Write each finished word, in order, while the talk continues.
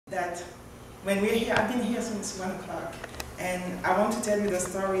that when we're here, I've been here since 1 o'clock, and I want to tell you the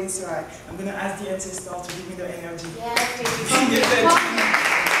story, so I'm going to ask the ancestor to give me the energy. I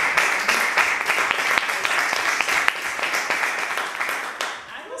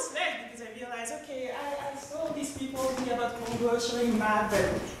was late because I realized, okay, I saw these people here about Congo showing map,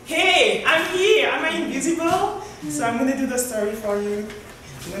 but hey, I'm here, am I invisible? So I'm going to do the story for you.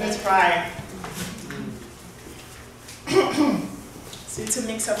 I'm going to try. So it's a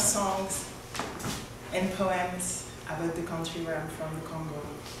mix of songs and poems about the country where I'm from, the Congo.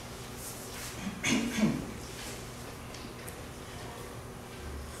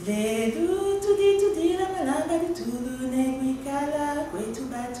 Ledu tudi la malamba du tudu neguikala kwetu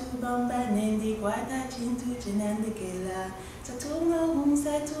batu bamba nendi kwata chintu chenandekela. Ça tourne en rond,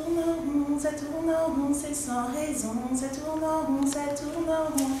 ça tourne en rond, ça tourne en rond, c'est sans raison. Ça tourne en rond, ça tourne en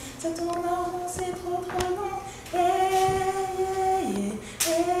rond, ça tourne en rond, c'est trop long.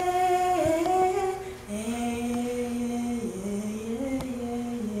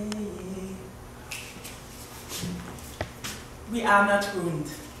 We are not ruined.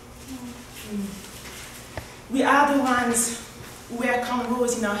 We are the ones who wear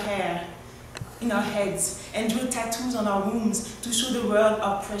cornrows in our hair, in our heads, and drew tattoos on our wombs to show the world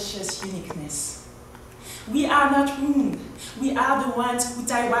our precious uniqueness. We are not ruined. We are the ones who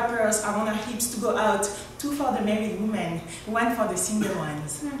tie wrappers around our hips to go out, 2 for the married women, 1 for the single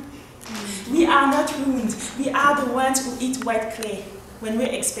ones. We are not ruined. We are the ones who eat white clay when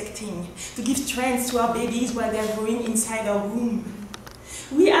we're expecting, to give strength to our babies while they're growing inside our womb.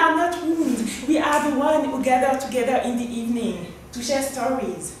 We are not ruined. We are the ones who gather together in the evening to share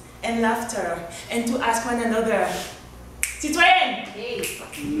stories and laughter and to ask one another, Citoyenne,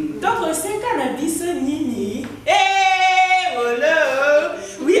 donc c'est cannabis nini? Hey, hello.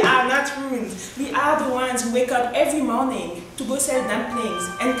 We are not ruined. We are the ones who wake up every morning to go sell dumplings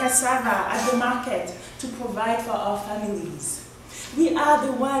and cassava at the market to provide for our families. We are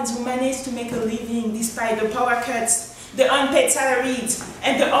the ones who manage to make a living despite the power cuts, the unpaid salaries,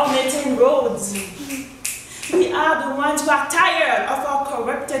 and the unmaintained roads. We are the ones who are tired of our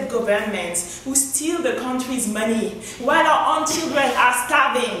corrupted governments who steal the country's money while our own children are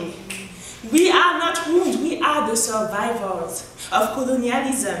starving. We are not ruined. We are the survivors of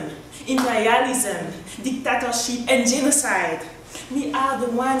colonialism, imperialism, dictatorship, and genocide. We are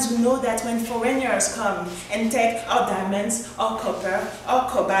the ones who know that when foreigners come and take our diamonds, our copper, our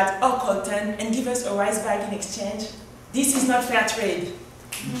cobalt, our cotton, and give us a rice bag in exchange, this is not fair trade.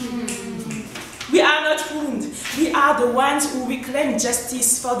 We are not ruined. We are the ones who reclaim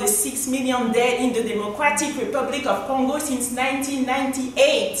justice for the 6 million dead in the Democratic Republic of Congo since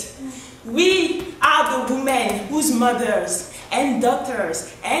 1998. We are the women whose mothers and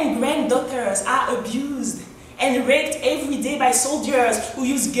daughters and granddaughters are abused and raped every day by soldiers who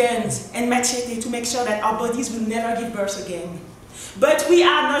use guns and machete to make sure that our bodies will never give birth again. But we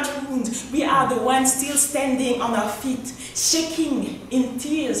are not ruined. We are the ones still standing on our feet, shaking in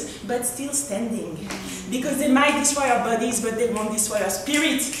tears, but still standing. Because they might destroy our bodies, but they won't destroy our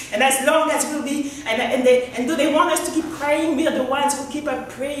spirits. And as long as we'll be, and though they want us to keep crying, we are the ones who keep up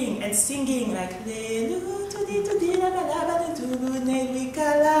praying and singing like,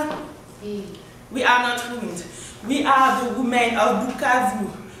 we are not ruined. We are the women of Bukavu,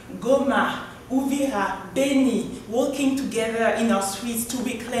 Goma, Uvira, Beni, working together in our streets to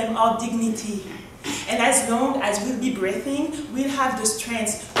reclaim our dignity. And as long as we'll be breathing, we'll have the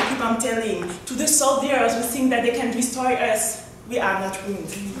strength to keep on telling to the soldiers who think that they can destroy us, we are not ruined.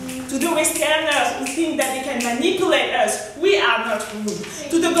 To the Westerners who think that they can manipulate us, we are not ruined.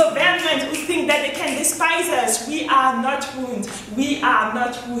 To the government who think that they can despise us, we are not ruined. We are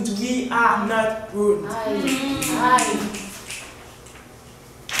not ruined. We are not ruined.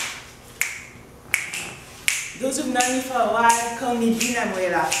 Those who've known me for a while call me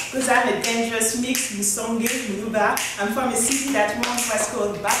Moella, because I'm a dangerous mix with Songe, Luba. I'm from a city that once was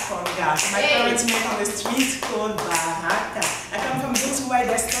called Bakonga. My parents met on a street called Baraka. I come from those who write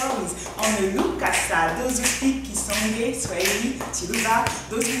their stories on the Lukasa, those who speak Kisonge, Swahili, Chiluba,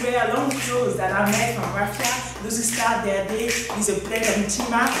 those who wear long clothes that are made from raffia, those who start their day with a plate of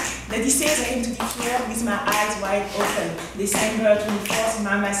mchima. The says I came to declare with my eyes wide open. December 24th,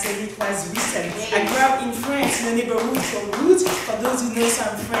 Mama said it was recent. I grew up in France, in the neighborhood called Roots. For those who know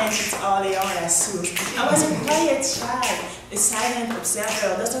some French, it's Orléans la Source. I was a quiet child, a silent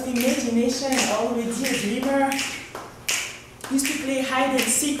observer, lots of imagination, already a dreamer. Used to play hide and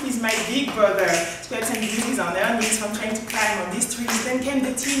seek with my big brother. Scrapes and bruises on their knees from trying to climb on these trees. Then came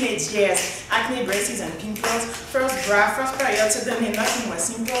the teenage years. Acne, braces and pimples. First bra, first period, suddenly nothing was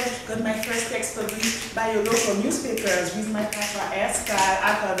simple. Got my first text published by your local newspapers with my papa hairstyle.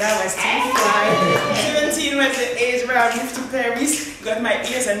 I thought that was too fly. 17 was the age where I moved to Paris. Got my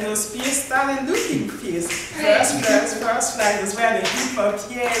ears and nose pierced. Started looking fierce. First flight was where the hip hop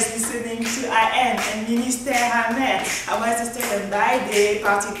years. Listening to I Am and Minister Hammer. I was a student by day,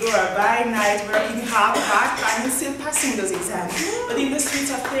 party goer by night, working hard, part-time, and still passing those exams. But in the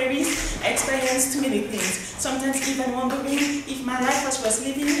streets of Paris, I experienced too many things. Sometimes even wondering if my life was worth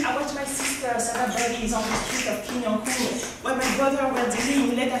living. I watched my sister set up bodies on the street of Clignancourt, while my brother were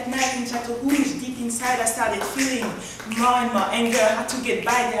dealing late at night in Chateau Rouge. Deep inside, I started feeling more and more anger. I had to get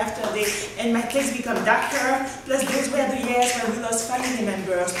by day after day, and my takes become darker. Plus, those were the years when we lost family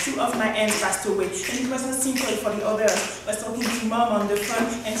members. Two of my aunts passed away, and it was not simple for the others. I was talking to mom on the phone,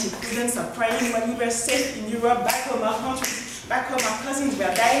 and she couldn't stop crying. When we were safe in Europe, back home, our country, back home, our cousins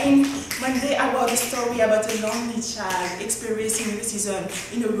were dying. One day I wrote a story about a lonely child experiencing racism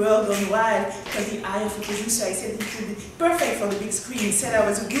in a world gone wild. From the eye of a producer, I said it would be perfect for the big screen. He said I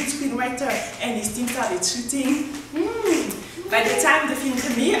was a good screenwriter, and his team started shooting. By the time the film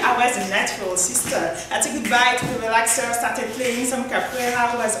premiered, I was a natural sister. I took goodbye to the relaxer, started playing some capoeira.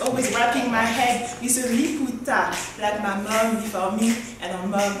 I was always wrapping my head with a liputa, like my mom before me and her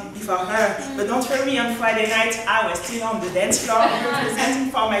mom before her. But don't worry, on Friday night, I was still on the dance floor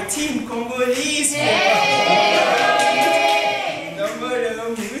representing for my team, Congolese.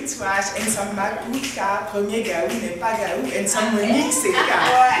 And some makuka, premier gaou n'est pas gaou, and some remix c'est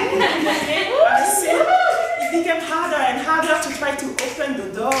It became harder and harder to try to open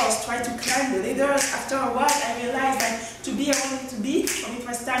the doors, try to climb the ladders. After a while, I realized that to be I wanted to be, and it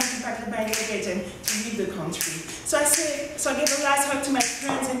was time to pack up my luggage and to leave the country. So I gave a last hug to my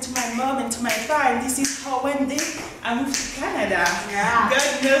friends and to my mom and to my pa, and this is how one day I moved to Canada. Yeah.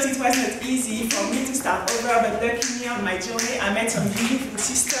 God knows it was not easy for me to start over, but luckily on my journey I met some beautiful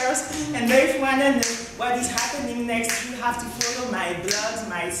sisters. And if you want to know what is happening next, you have to follow my blogs,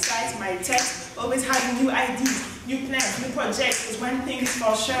 my sites, my texts. Always having new ideas, new plans, new projects. Because one thing is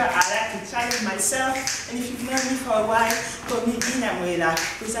for sure, I like to challenge myself. And if you've known me for a while, call me Moella.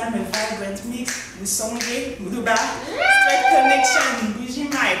 Because I'm a vibrant mix with Songé, Muduba, straight connection,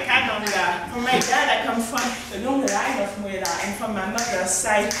 Bujima, Kananga. From my dad, I come from a long line of Moella, and from my mother's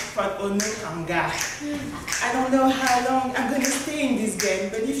side, from Ono Kanga. I don't know how long I'm going to stay in this game,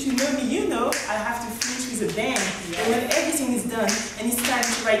 but if you know me, you know I have to finish with a bang. And when everything is done, and it's time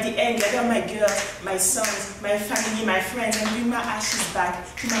to write the end, gather my girls, my sons, my family, my friends, and bring my ashes back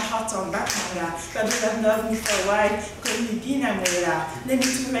to my heart on Bakanga. But those have loved me for a while, call me Moella. Let me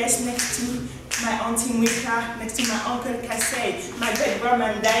to rest next to my auntie Mwika, next to my uncle Kasei, my great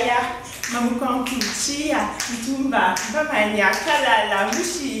grandma Daya, Mamukanku, Chia, Mtumba, Bamanya, Kalala,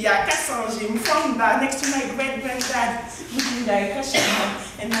 Mushia, Kasanje, Mfamba, next to my great granddad, Mukunda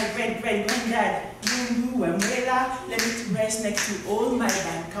Kashima, and my great great granddad, Yungu and Moella. Let me to rest next to all my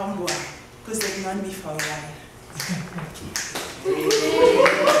band Congo, because they've known me for a while.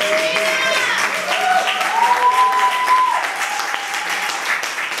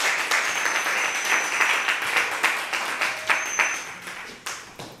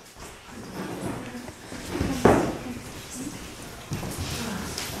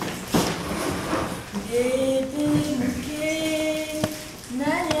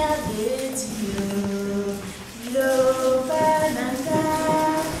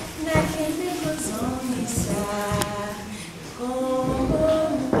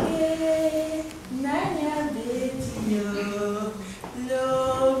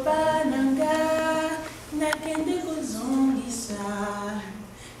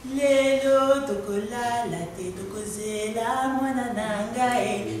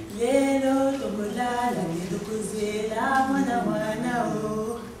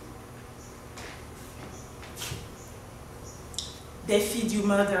 They feed you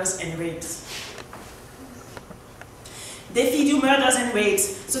murders and rapes. They feed you murders and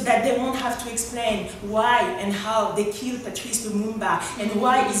rapes so that they won't have to explain why and how they killed Patrice Lumumba and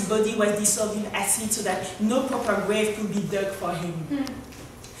why his body was dissolved in acid so that no proper grave could be dug for him.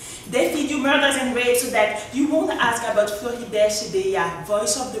 They feed you murders and rapes so that you won't ask about Floribert Chebeya,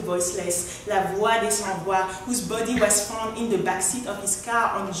 voice of the voiceless, la voix des sans voix, whose body was found in the backseat of his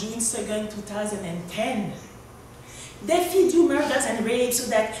car on June 2nd, 2010. They feed you murders and rapes so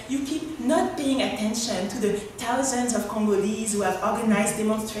that you keep not paying attention to the thousands of Congolese who have organized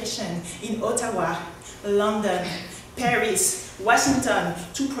demonstrations in Ottawa, London, Paris, Washington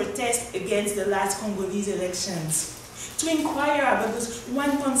to protest against the last Congolese elections. to inquire about those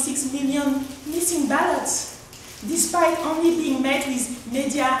 1.6 million missing ballots, despite only being met with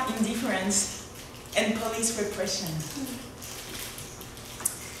media indifference and police repression.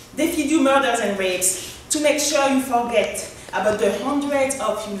 They feed you murders and rapes to make sure you forget about the hundreds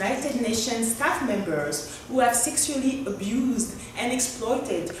of United Nations staff members who have sexually abused and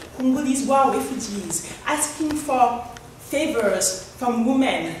exploited Congolese war refugees, asking for favors from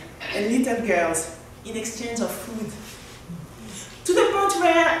women and little girls in exchange of food. To the point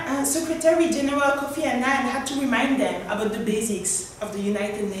where Secretary General Kofi Annan had to remind them about the basics of the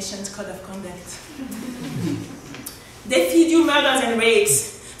United Nations Code of Conduct. They feed you murders and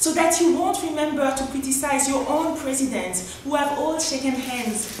rapes so that you won't remember to criticize your own presidents who have all shaken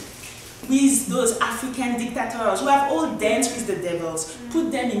hands with those African dictators, who have all danced with the devils,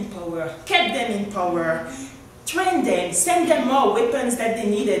 put them in power, kept them in power, trained them, sent them more weapons that they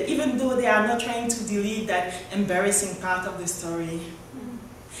needed, even though they are not trying to delete that embarrassing part of the story.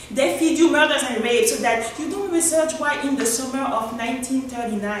 They feed you murders and rapes so that you don't research why in the summer of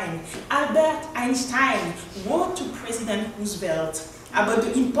 1939, Albert Einstein wrote to President Roosevelt about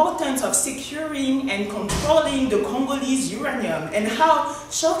the importance of securing and controlling the Congolese uranium, and how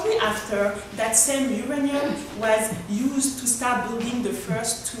shortly after that same uranium was used to start building the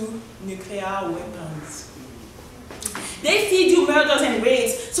first 2 nuclear weapons. They feed you murders and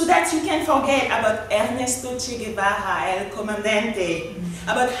rapes so that you can forget about Ernesto Che Guevara, El Comandante,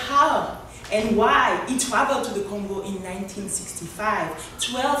 about how and why he traveled to the Congo in 1965.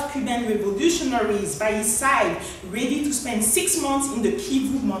 12 Cuban revolutionaries by his side, ready to spend 6 months in the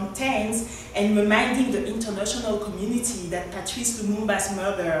Kivu mountains and reminding the international community that Patrice Lumumba's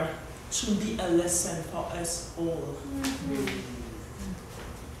murder should be a lesson for us all.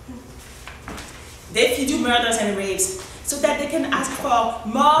 They feed you murders and rapes so that they can ask for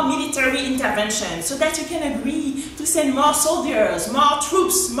more military intervention, so that you can agree to send more soldiers, more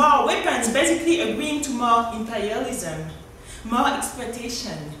troops, more weapons, basically agreeing to more imperialism, more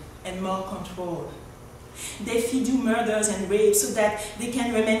exploitation, and more control. They feed you murders and rapes so that they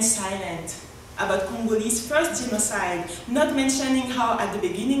can remain silent about Congolese first genocide, not mentioning how at the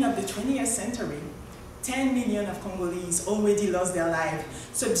beginning of the 20th century, 10 million of Congolese already lost their lives,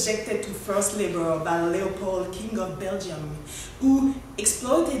 subjected to forced labor by Leopold, King of Belgium, who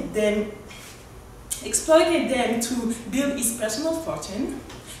exploited them to build his personal fortune,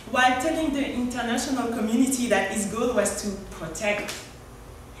 while telling the international community that his goal was to protect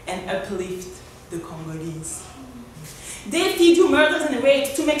and uplift the Congolese. They feed you murders and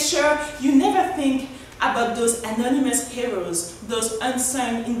rapes to make sure you never think about those anonymous heroes, those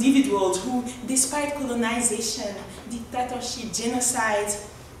unsung individuals who, despite colonization, dictatorship, genocide,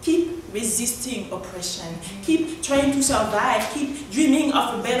 keep resisting oppression, keep trying to survive, keep dreaming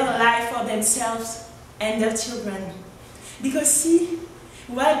of a better life for themselves and their children. Because see,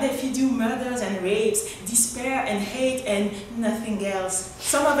 while they feed you murders and rapes, despair and hate and nothing else,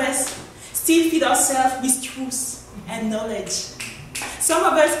 some of us still feed ourselves with truth and knowledge. Some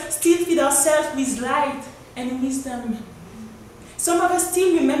of us still feed ourselves with light and wisdom. Some of us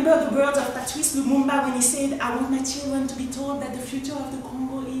still remember the words of Patrice Lumumba when he said, "I want my children to be told that the future of the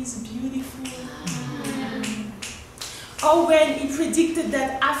Congo is beautiful." Or when he predicted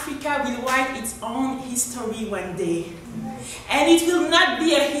that Africa will write its own history one day. And it will not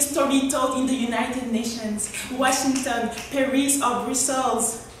be a history taught in the United Nations, Washington, Paris, or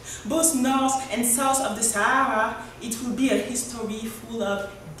Brussels, both north and south of the Sahara. It will be a history full of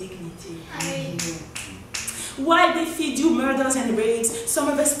dignity. While they feed you murders and rapes, some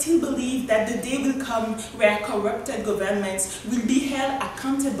of us still believe that the day will come where corrupted governments will be held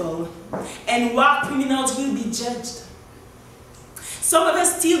accountable and war criminals will be judged. Some of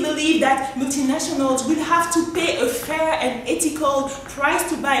us still believe that multinationals will have to pay a fair and ethical price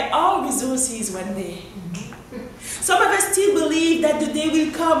to buy our resources one day. Some of us still believe that the day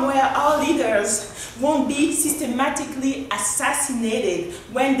will come where our leaders won't be systematically assassinated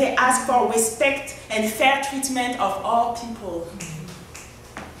when they ask for respect and fair treatment of all people.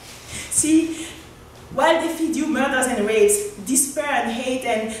 See, while they feed you murders and rapes, despair and hate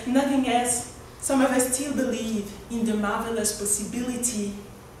and nothing else, some of us still believe in the marvelous possibility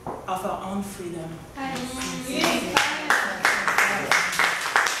of our own freedom.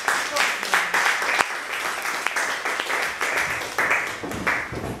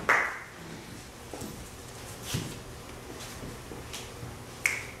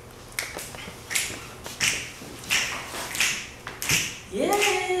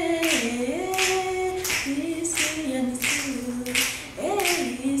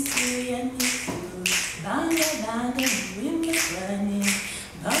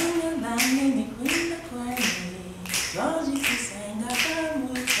 Banga, banga, ni kwenda kwani.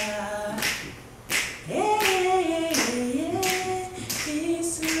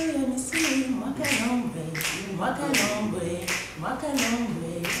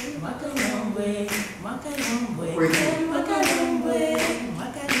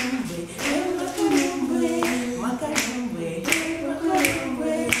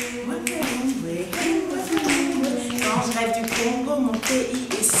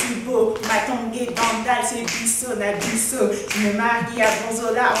 Maria,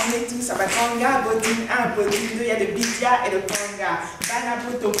 Bonzola, on est tous à Bakanga, Bodine 1, Bodine 2, il y a le Bidia et le Conga.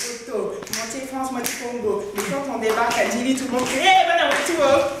 Banapoto, Poto, moitié France, moitié Congo. Mais quand on débarque à Dili, tout le monde fait hey,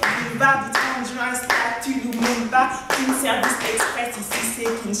 Banapoto! Boulevard du 30 juin, statue Lumumba, une service express, ici c'est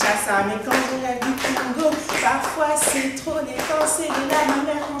Kinshasa. Mais quand je rêve du Congo, parfois c'est trop les pensées de la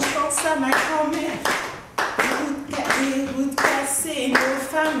mère quand je pense à ma grand-mère. Les routes cassées, nos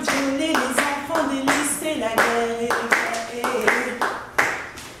femmes violées, les enfants délaissés, la guerre et le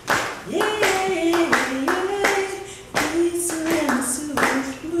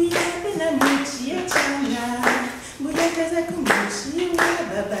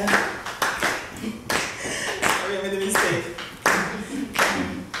Sorry, I made a mistake.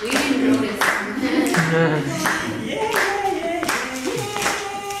 We didn't notice.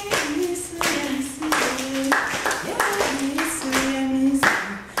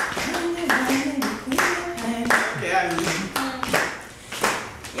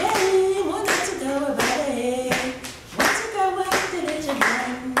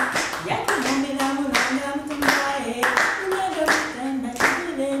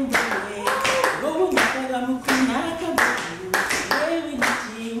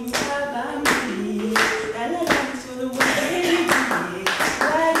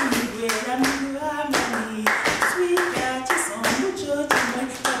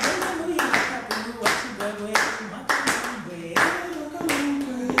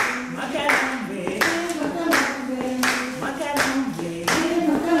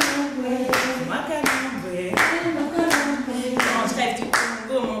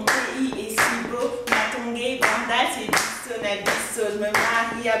 Je me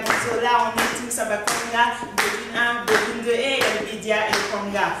marie à Bonzola, on est tous à Bakanga, Bodine 1, Bodine 2, et le Bidia et le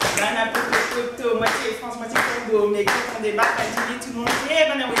Conga. Banapoto, moitié France, moitié Congo. Mais quand on débarque à Dili, tout le monde fait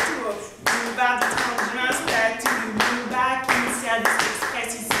Banapoto. Boulevard du 30 juin, statue Lumumba, une service express,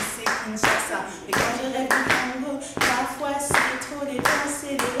 ici c'est Kinshasa. Et quand je rêve du Congo, parfois c'est trop les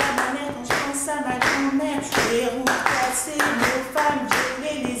pensées de la manière quand je pense à ma grand-mère. Les routes cassées, nos femmes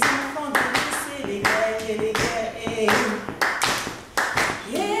violées, les enfants délaissés, les guerres et les guerres et...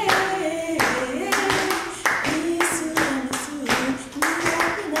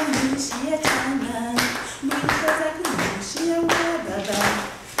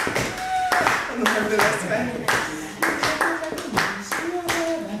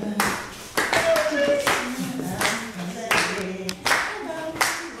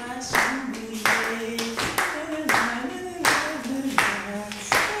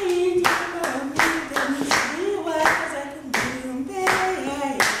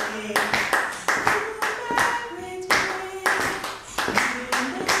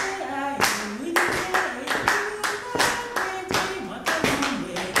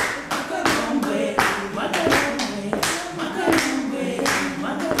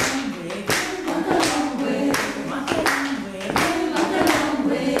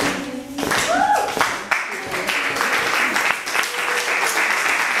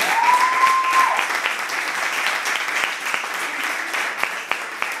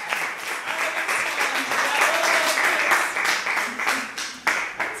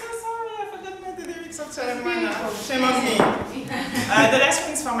 Shame on me. The last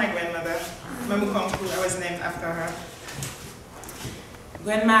one is for my grandmother, Mamukonku. I was named after her.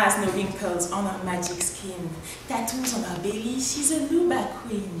 Grandma has no wrinkles on her magic skin, tattoos on her belly, she's a Luba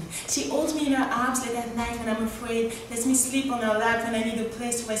queen. She holds me in her arms late at night when I'm afraid, lets me sleep on her lap when I need a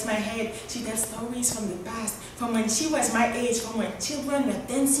place to rest my head. She tells stories from the past, from when she was my age, from when children were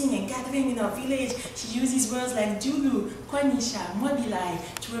dancing and gathering in our village. She uses words like Dulu, Kwanisha, Mobilai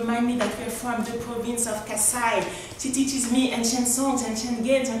to remind me that we're from the province of Kasai. She teaches me ancient songs, ancient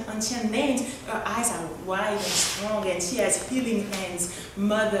games, and ancient names. Her eyes are wide and strong, and she has healing hands.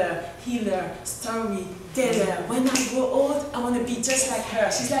 Mother, healer, storyteller. When I grow old, I want to be just like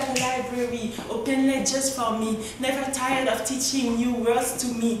her. She's like a library, openly just for me, never tired of teaching new words to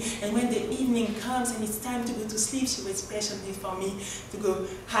me. And when the evening comes and it's time to go to sleep, she waits patiently for me to go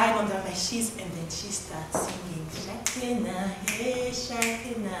hide under my sheets, and then she starts singing. Shakena, hey,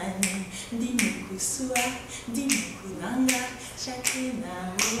 Shakena, Dimukusua, Dimukunanga,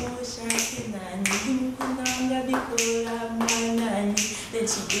 Shakena, oh, Shakena, Dimukunanga, Bikola, Manani. Then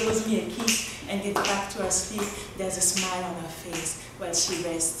she blows me a kiss and gets back to her sleep. There's a smile on her face while she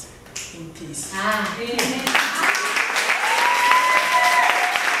rests in peace.